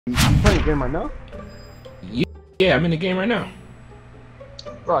You playing a game right now? Yeah, I'm in the game right now.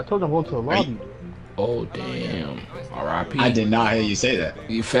 Bro, I told him to go to the lobby. Oh, damn. R.I.P. I did not hear you say that.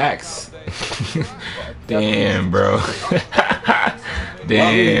 You facts. Damn, bro.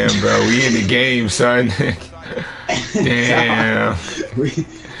 Damn, bro. We in the game, son. Damn.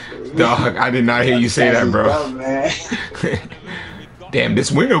 Dog, I did not hear you say that, bro. Damn,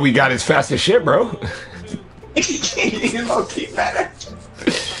 this winger we got is fast as shit, bro.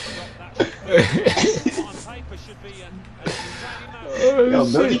 Yo,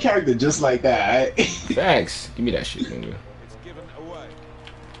 build your character just like that. Facts. Give me that shit, nigga.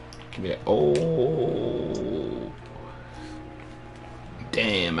 Give me that. Oh.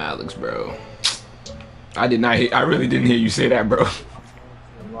 Damn, Alex, bro. I did not hear. I really didn't hear you say that, bro.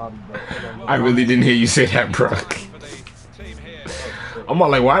 I really didn't hear you say that, bro. I'm all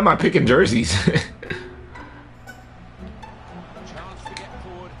like, why am I picking jerseys?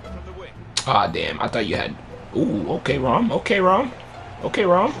 Ah, damn. I thought you had. Ooh, okay, Rom. Okay, Rom. Okay,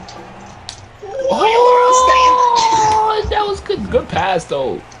 Rom. Oh, that was good. Good pass,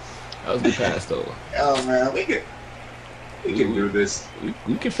 though. That was good pass, though. Oh man, we can do this.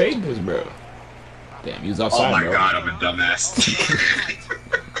 We can fade this, bro. Damn, he was offside, oh my bro. god, I'm a dumbass.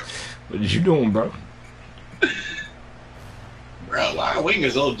 What is you doing, bro? Bro, a lot of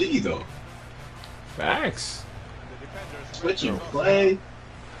wingers OD though. Facts. Switch and play.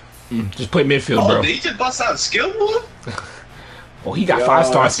 Just play midfield, bro. Oh, did he just bust out skill move? Oh, he got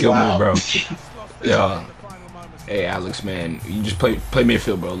 5-star skill move, bro. Yeah. Hey, Alex, man, you just play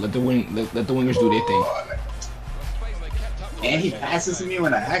midfield, bro. Let the wingers do their thing. And he passes to me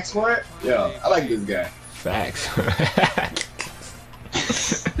when I ask for it. Yo, I like this guy. Facts.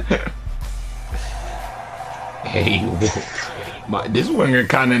 Hey, this winger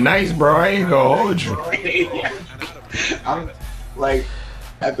kind of nice, bro. I ain't gonna hold you. I'm like,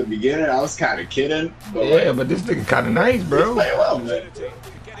 at the beginning, I was kind of kidding. But yeah, but this nigga kind of nice, bro. Play well, man.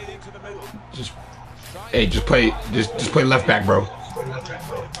 Just play left back, bro.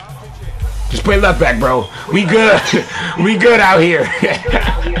 Just play left back, bro. We good. We good out here.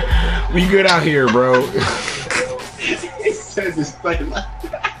 We good out here, bro. He said just play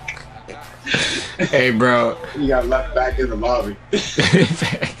left back. Hey, bro. You got left back in the lobby.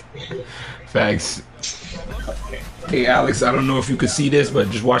 Facts. Hey, Alex, I don't know if you could see this, but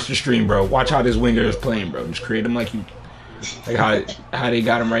just watch the stream, bro. Watch how this winger is playing, bro. Just create him like how they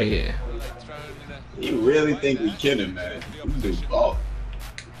got him right here. You really think we kidding, man? We do both.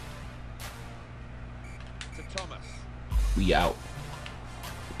 We out.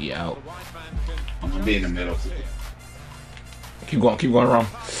 We out. I'm gonna be in the middle. Keep going, Rom.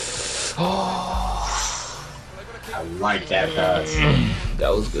 Oh, I like that, guys. that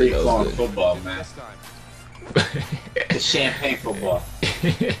was good. That was good. Football, man. The champagne football.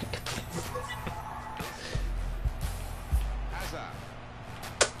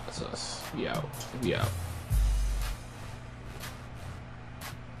 That's us. We out. We out.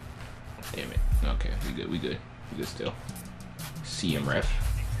 Damn it. Okay, we good. We good. We good still. See him, ref.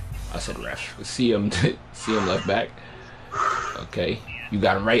 I said ref. See him. See him left back. Okay. You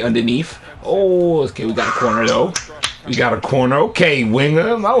got him right underneath. Oh, okay. We got a corner though. We got a corner. Okay,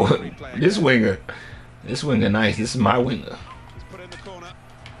 winger. This winger. This winger nice. This is my winger.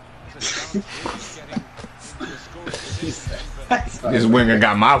 This winger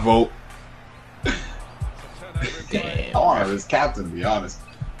got my vote. Damn. I want this captain, to be honest.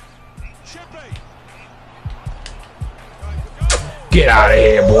 Get out of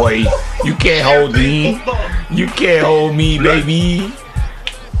here, boy. You can't hold me. You can't hold me, baby.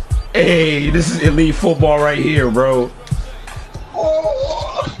 Hey, this is elite football right here, bro.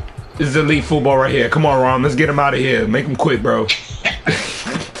 This is elite football right here. Come on, Ron. Let's get him out of here. Make him quit, bro.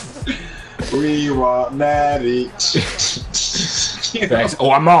 We want Maddie. Thanks.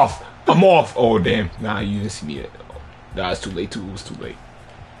 Oh, I'm off. I'm off. Oh, damn. Nah, you didn't see me yet. Nah, it's too late. It was too late.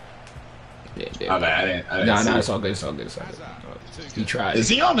 Damn. I didn't Nah, it's all good. It's all good. It's all good. He tried. Is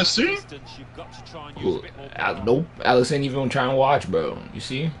he on the stream? Ooh, nope. Alex ain't even trying to watch, bro. You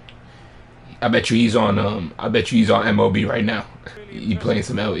see? I bet you he's on. I bet you he's on MLB right now. He playing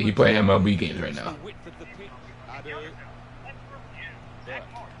some He playing MLB games right now.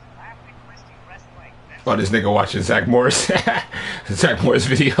 Oh, this nigga watching Zach Morris. Zach Morris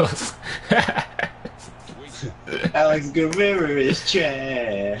videos. Alex Guerrero is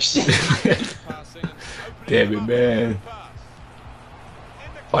trash. Damn it, man.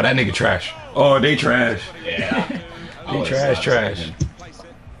 Oh, that nigga trash. Oh, they trash. Yeah. They trash.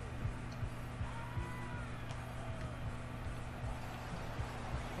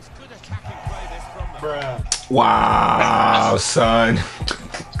 Bruh. Wow, son.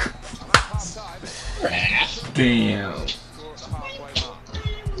 Damn. What's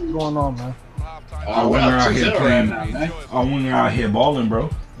going on, man? Our winger out here playing. Our winger out here balling, bro.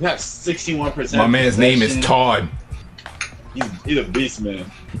 You have 61%. My man's name is Todd. He's a beast, man.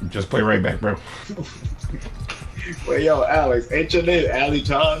 Just play right back, bro. Wait, yo, Alex, ain't your name Ali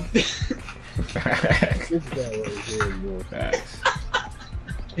Todd? Facts. This guy right here, bro. Facts.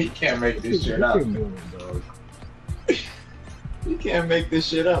 He can't make this shit up. You can't make this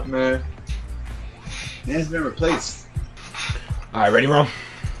shit up, man. Man's been replaced. All right, ready, Ron?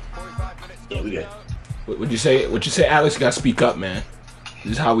 Yeah, we good. What'd you say? What you say, Alex? You gotta speak up, man.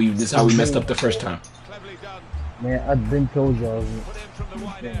 This is how we messed up the first time. Man, I've been told y'all.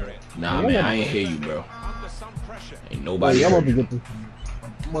 Nah, man, I ain't hear you, bro. Ain't nobody. Hey, I'm about heard to you. get this.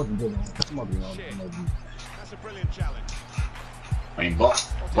 I'm about to get on. I'm about to get on. That's a brilliant challenge. I mean,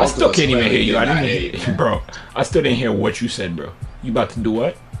 both I still of us can't even hear you. I did not didn't hear hear, bro. I still didn't hear what you said, bro. You about to do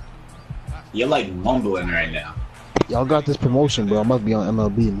what? You're like mumbling right now. Y'all got this promotion, bro. I must be on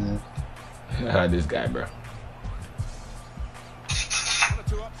MLB, man. This guy, bro. One or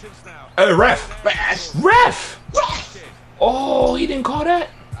two options now. Hey, ref! Bash. Ref! Oh, he didn't call that?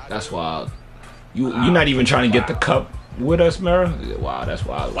 That's wild. You're not even trying to get the cup with us, Mara? Wow, that's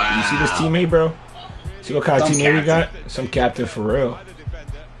wild. Wow. You see this teammate, bro? See what kind of Some teammate we got? captain. Some captain for real.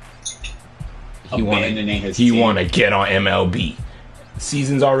 Abandoning his He team. want to get on MLB.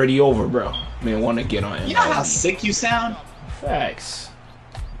 Season's already over, bro. Man, want to get on MLB. You know how sick you sound? Facts.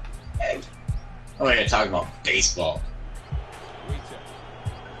 Oh, yeah, talking about baseball.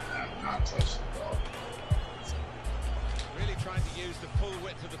 I'm not touching the ball. Really trying to use the full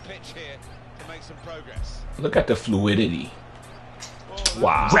width of the pitch here to make some progress. Look at the fluidity.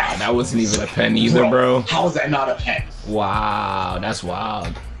 Wow, that wasn't even a pen either, bro. How is that not a pen? Wow, that's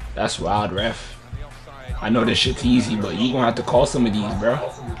wild. That's wild, ref. I know this shit's easy, but you gonna have to call some of these, bro.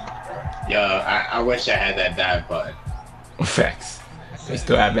 Yo, I wish I had that dive button. Facts. They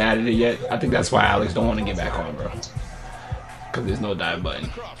still haven't added it yet. I think that's why Alex don't want to get back on, bro. Because there's no dive button.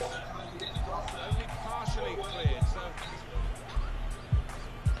 Cross. Only partially cleared, so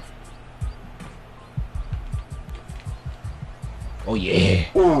Oh yeah.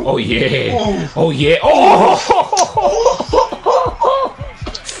 Ooh. Oh yeah. Ooh. Oh yeah. Oh!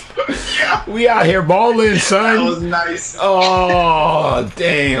 We out here balling, That son. was nice. Oh,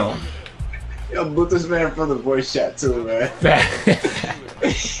 damn. Yo, boot this man from the voice chat too, man.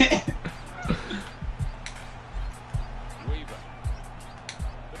 Weaver.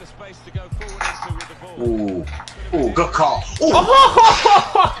 Bit of space to go forward into with the ball. Ooh. Ooh, good call. Ooh.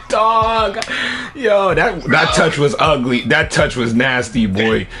 Oh, dog. Yo, that touch was ugly. That touch was nasty,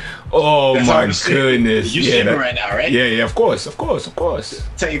 boy. Oh That's my how you shit. goodness. You Yeah, shitting that- right now, right? yeah, yeah, of course.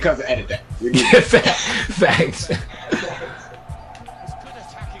 Tell your cousin edit that. You're good. Thanks.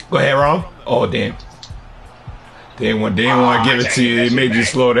 Go ahead, Ron. Oh, damn. They didn't want to give it to you. They made you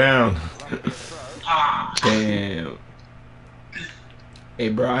slow down. Damn. Hey,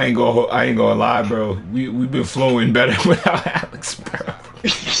 bro, I ain't gonna lie, bro. We've been flowing better without Alex, bro.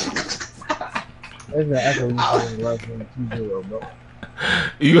 That's the echo you saying last one 2-0, bro.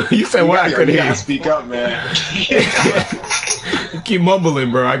 You said what? I couldn't You hear gotta you. speak up, man. You keep mumbling,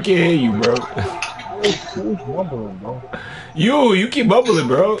 bro. I can't hear you, bro. Who's mumbling, bro? You keep mumbling,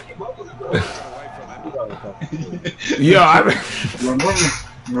 bro. You gotta talk. Yeah,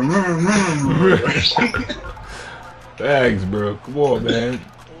 Remember. Facts, bro. Come on, man.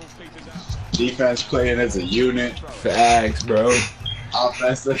 Defense playing as a unit. Facts, bro.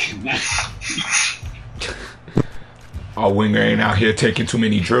 Offense looking nice. Our winger ain't out here taking too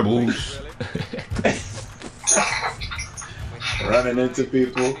many dribbles. Running into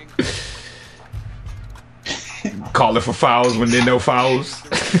people. Calling for fouls when there are no fouls.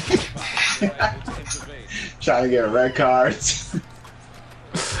 Trying to get red cards.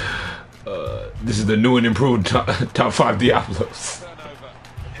 This is the new and improved top 5 Diablos.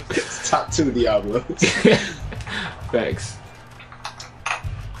 It's top 2 Diablos. Thanks.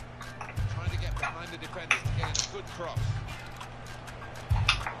 Trying to get behind the defenders to get in a good cross.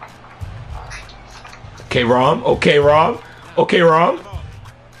 Okay, Rom. Okay, Rom. Okay, Rom.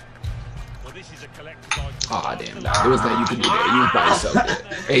 Well, this is a collective item. Aw, damn. Nah, there was that you could do that. You was by yourself there.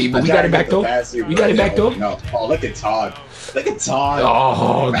 Hey, but we got it back though. We got it back though. No. Oh, look at Todd. Look at Todd.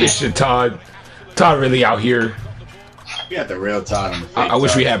 Oh, good shit, Todd. Todd really out here. We got the real Todd. And the I fake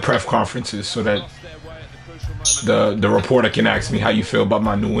wish we Todd. had press conferences so that the reporter can ask me how you feel about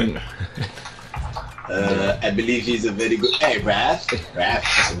my new winger. I believe he's a very good. Hey, Raph. Raph,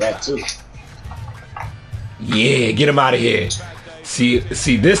 that's a rap too. Yeah, get him out of here. See,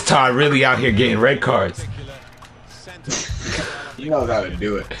 this Todd really out here getting red cards. He knows how to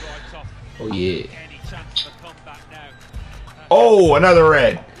do it. Oh yeah. chance for comeback now. Oh, another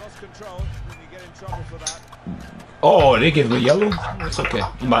red. Lost control, and you get in trouble for that. Oh, they give me yellow? That's okay.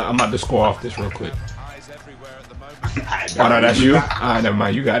 I'm about to score off this real quick. Eyes everywhere at the moment. Oh, no, that's you? Alright, never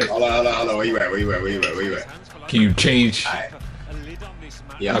mind. You got it. Hold on. Where you at? Can you change? Alright. A lid on this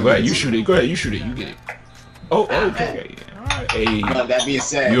match. Yeah, Go ahead. You shoot it. Go ahead. You shoot it. You get it. Oh, okay. Alright. Hey, But that being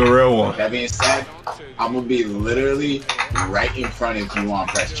said, you're a real one. that being said, I'm gonna be literally right in front if you want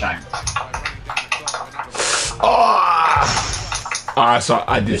to press China. Oh! Alright, so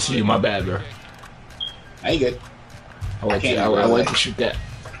I did see you. My bad, bro. Ain't good. I went to shoot that.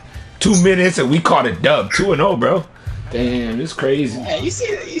 2 minutes and we caught a dub. 2-0, bro. Damn, this crazy. Hey, you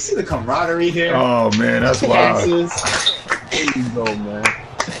see the camaraderie here? Oh man, that's wild. There you go, man.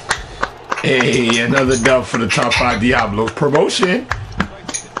 Hey, another dub for the top 5 Diablos promotion.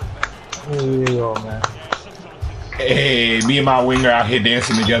 There you go, man. Hey, me and my winger out here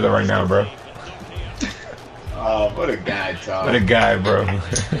dancing together right now, bro. Oh, what a guy, Todd. What a guy, bro.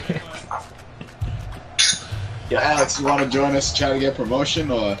 Yo, Alex, you want to join us to try to get promotion,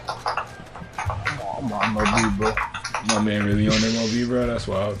 or? I'm on MLB, bro. My man really on MLB, bro. That's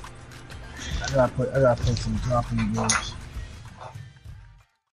wild. I gotta play some dropping games.